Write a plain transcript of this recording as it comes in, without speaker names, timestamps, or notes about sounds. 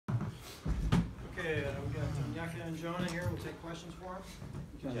Okay, we got Onyeka and Jonah here. We'll take questions for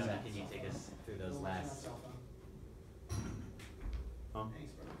them. Jonah, can you take us through those last?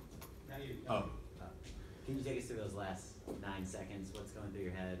 Thanks, bro. Now you. Can you take us through those last 9 seconds? What's going through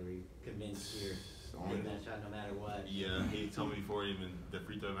your head? Were you convinced you're making that shot no matter what? Yeah, he told me before even the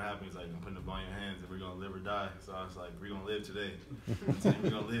free throw even happened, he's like, I'm putting the ball in your hands and we're going to live or die. So I was like, we're going to live today. We're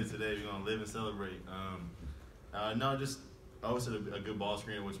going to live today. We're going to live and celebrate. No, just I always had a good ball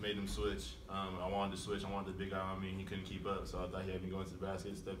screen, which made him switch. I wanted to switch. I wanted the big guy on me, and he couldn't keep up. So I thought he had me going to the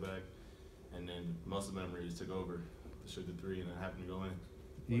basket, step back, and then muscle memory just took over to shoot the three, and it happened to go in.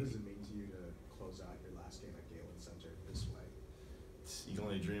 What does it mean to you to close out your last game at Galen Center this way? You can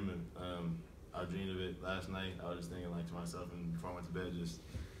only dream it. I dreamed of it last night. I was just thinking like to myself, and before I went to bed, just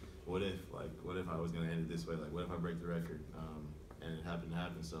what if I was gonna end it this way? Like what if I break the record? And it happened to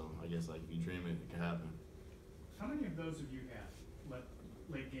happen. So I guess like if you dream it, it can happen. How many of those have you had,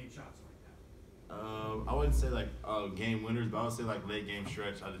 late game shots like that? I wouldn't say like game winners, but I would say like late game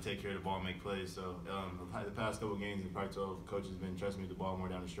stretch. I had to take care of the ball, and make plays. So the past couple games in Pac-12, coaches have been trusting me with the ball more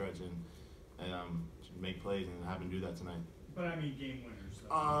down the stretch and make plays, and I happened to do that tonight. But I mean game winners.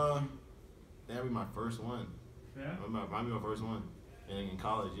 Though. That'd be my first one. Yeah. Might be my first one, and in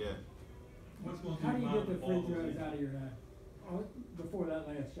college, yeah. How do you get the free throws out of your head before that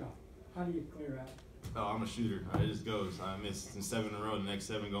last shot? How do you clear out? Oh, I'm a shooter. It just goes. I missed 7 in a row, the next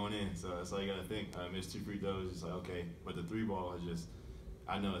 7 going in. So that's all you got to think. I missed 2 free throws. It's like, okay. But the 3 ball is just,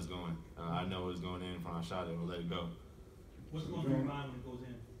 I know it's going. I know it's going in from I shot it. We'll let it go. What's going through your mind when it goes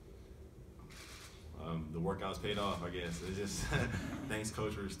in? The workouts paid off, I guess. It's just, thanks,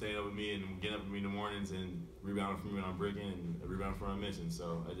 Coach, for staying up with me and getting up with me in the mornings and rebounding for me when I'm breaking and rebounding for when I'm missing.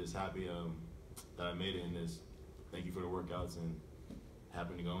 So I'm just happy that I made it in this. Thank you for the workouts and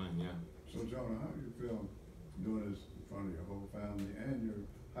happened to go in, yeah. So, Jonah, how do you feel doing this in front of your whole family and your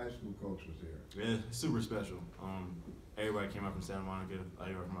high school coach was here? Yeah, super special. Everybody came out from Santa Monica.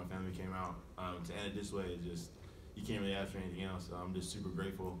 Everybody from my family came out. To end it this way, it just, you can't really ask for anything else. I'm just super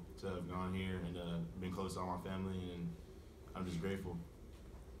grateful to have gone here and been close to all my family, and I'm just grateful.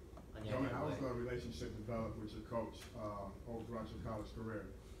 Jonah, how was the relationship developed with your coach over throughout your college career?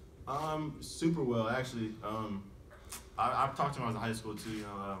 Super well, actually. I've talked to him when I was in high school too. You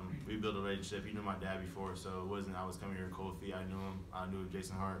know, we built a relationship. He knew my dad before, so it wasn't I was coming here cold feet. I knew him. I knew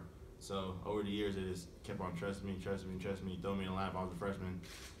Jason Hart. So over the years, they just kept on trusting me, throw me in the lineup. I was a freshman.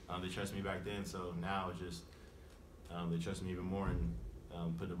 They trusted me back then, so now it's just they trust me even more and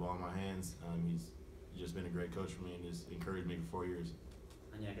put the ball in my hands. He's just been a great coach for me and just encouraged me for 4 years.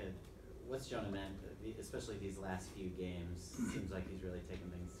 Onyeka, what's Jonah meant, especially these last few games? It seems like he's really taken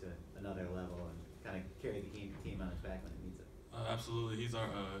things to another level and kind of carried the team on his back when it needs it. Absolutely. He's our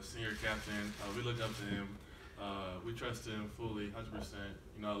senior captain. We look up to him. We trust him fully, 100%.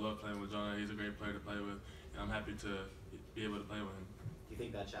 You know, I love playing with Jonah. He's a great player to play with, and I'm happy to be able to play with him. Do you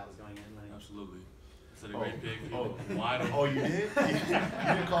think that shot was going in? Absolutely. It's a great pick. Wide open. Oh, you did? You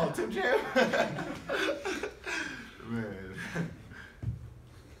didn't call it Tim Jam? Man.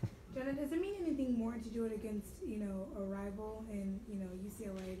 Jonah, does it mean anything more to do it against, a rival in,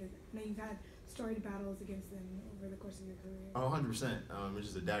 UCLA? I know you've had storied battles against them over the course of your career. Oh, 100%. It's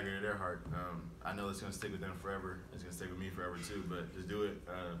just a dagger to their heart. I know it's going to stick with them forever. It's going to stick with me forever too, but just do it.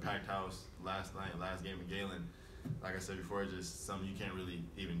 Packed house last night, last game in Galen. Like I said before, it's just something you can't really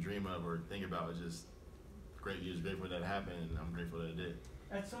even dream of or think about. It's just great. You're just grateful that it happened, and I'm grateful that it did.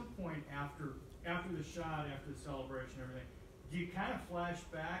 At some point after the shot, after the celebration, and everything, do you kind of flash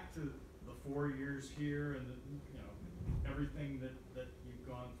back to the 4 years here and everything that you've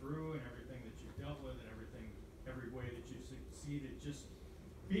gone through and everything that you've dealt with and every way that you succeeded, just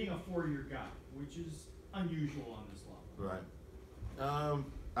being a 4-year guy, which is unusual on this level? Right.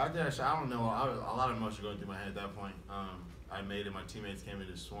 After that shot, I don't know. A lot of emotion going through my head at that point. I made it. My teammates came in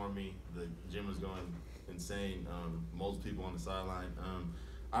to swarm me. The gym was going insane. Multiple people on the sideline.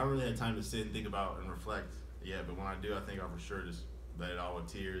 I haven't really had time to sit and think about and reflect yet, but when I do, I think I'll for sure just let it out with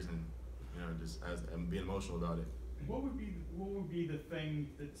tears and and be emotional about it. What would be the thing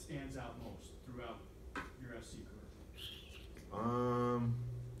that stands out most throughout your SC career?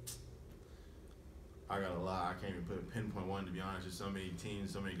 I got a lot. I can't even pinpoint one, to be honest. There's so many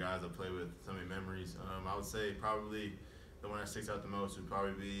teams, so many guys I play with, so many memories. I would say probably the one that sticks out the most would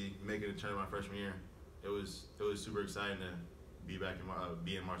probably be making a tournament my freshman year. It was super exciting to be back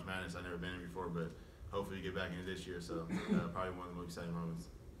be in March Madness. I've never been in before, but hopefully get back in this year. So probably one of the most exciting moments.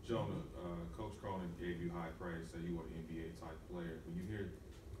 Jonah, Coach Cronin gave you high praise, said you were an NBA type player. When you hear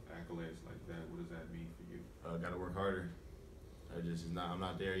accolades like that, what does that mean for you? Got to work harder. I'm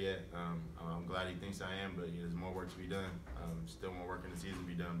not there yet. I'm glad he thinks I am, but there's more work to be done. Still more work in the season to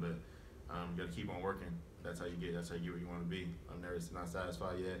be done, but You got to keep on working. That's how you get where you want to be. I'm never not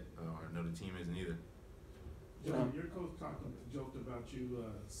satisfied yet. I know the team isn't either. Jonah, your coach joked about you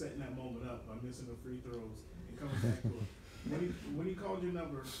setting that moment up by missing the free throws and coming back to it. When he called your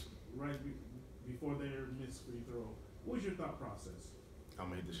number before their missed free throw, what was your thought process? I'm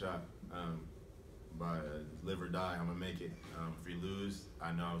gonna hit the shot. By live or die, I'm gonna make it. If we lose,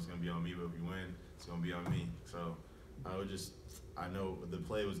 I know it's gonna be on me, but if we win, it's gonna be on me. So I know the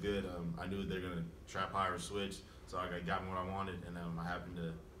play was good. I knew they're gonna trap high or switch, so I got me what I wanted, and I happened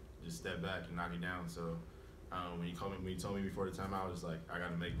to just step back and knock it down. So when you told me before the timeout, I was just like, I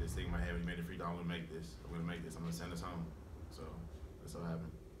gotta make this thing in my head. When you made the free throw, I'm gonna make this. I'm gonna send us home. So that's what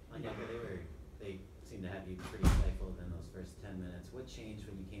happened. Onyeka, they seemed to have you pretty stifled in those first 10 minutes. What changed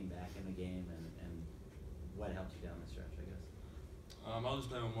when you came back in the game, and what helped you down the stretch, I guess? I was just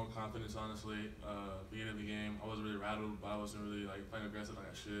playing with more confidence, honestly. Beginning of the game, I wasn't really rattled, but I wasn't really like playing aggressive like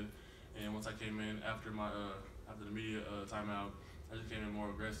I should. And once I came in after the media timeout, I just came in more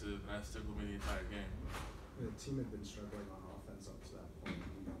aggressive, and that stuck with me the entire game. The team had been struggling on offense up to that point,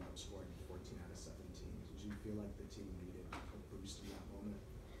 and wound up scoring 14 out of 17. Did you feel like the team needed a boost in that moment?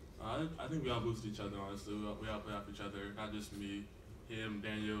 I think we all boosted each other, honestly. We all play off each other, not just me, him,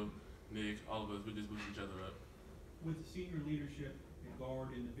 Daniel, Nick, all of us. We just boosted each other up. With the senior leadership and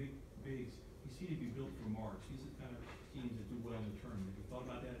guard and the bigs, you seem to be built for March. These are the kind of teams that do well in the tournament. Have you thought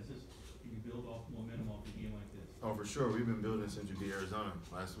about that? Can you build off momentum off a game like this? Oh, for sure. We've been building since we beat Arizona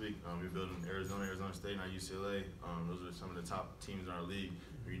last week. We were building Arizona State, and UCLA. Those are some of the top teams in our league.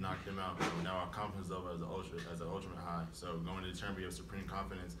 We knocked them out. Now our confidence level is an ultimate high. So going to the tournament, we have supreme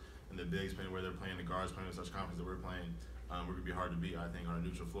confidence. And the bigs playing where they're playing, the guards playing with such confidence that we're playing, we're going to be hard to beat, I think, on a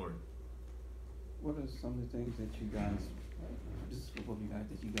neutral floor. What are some of the things that you guys, this is for both of you guys,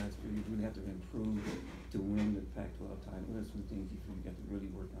 that you guys feel you really have to improve to win the Pac-12 title? What are some things you feel you got to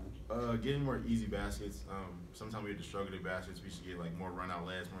really work on? Getting more easy baskets. Sometimes we have to struggle to baskets. We should get like more run-out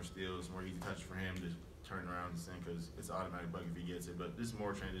lads, more steals, more easy touches for him to turn around and sink because it's an automatic bucket if he gets it. But just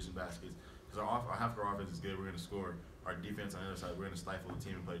more transition baskets. Because half of our offense is good, we're going to score. Our defense on the other side, we're going to stifle the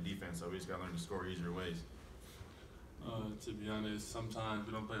team and play defense, so we just got to learn to score easier ways. To be honest, sometimes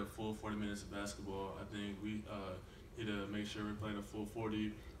we don't play a full 40 minutes of basketball. I think we need to make sure we're playing a full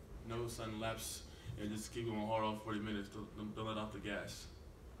 40, no sudden lapse, and just keep going hard off 40 minutes. Don't let off the gas.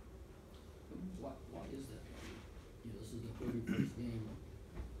 Why is that? This is the 31st game.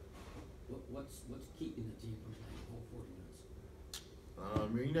 What's keeping the team from playing a full 40 minutes?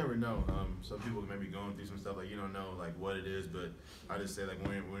 You never know. Some people may be going through some stuff like you don't know like what it is, but I just say like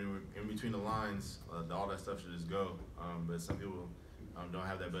when we're in between the lines, all that stuff should just go. But some people don't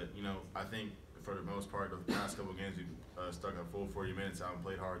have that. But I think for the most part, the past couple of games we stuck a full 40 minutes out and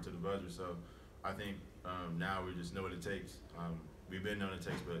played hard to the buzzer. So I think now we just know what it takes. We've been knowing it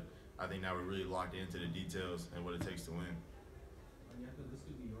takes, but I think now we're really locked into the details and what it takes to win. Onyeka, this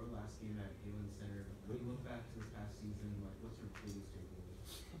could be your last game at Galen Center. When you look back to this past season, what's your biggest takeaway?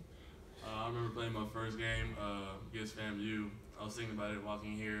 I remember playing my first game against FAMU. I was thinking about it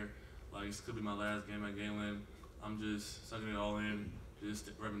walking here. Like, this could be my last game at Galen. I'm just sucking it all in, just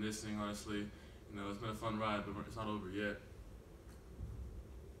reminiscing, honestly. It's been a fun ride, but it's not over yet.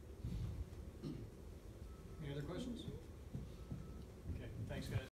 Any other questions? Okay, thanks, guys.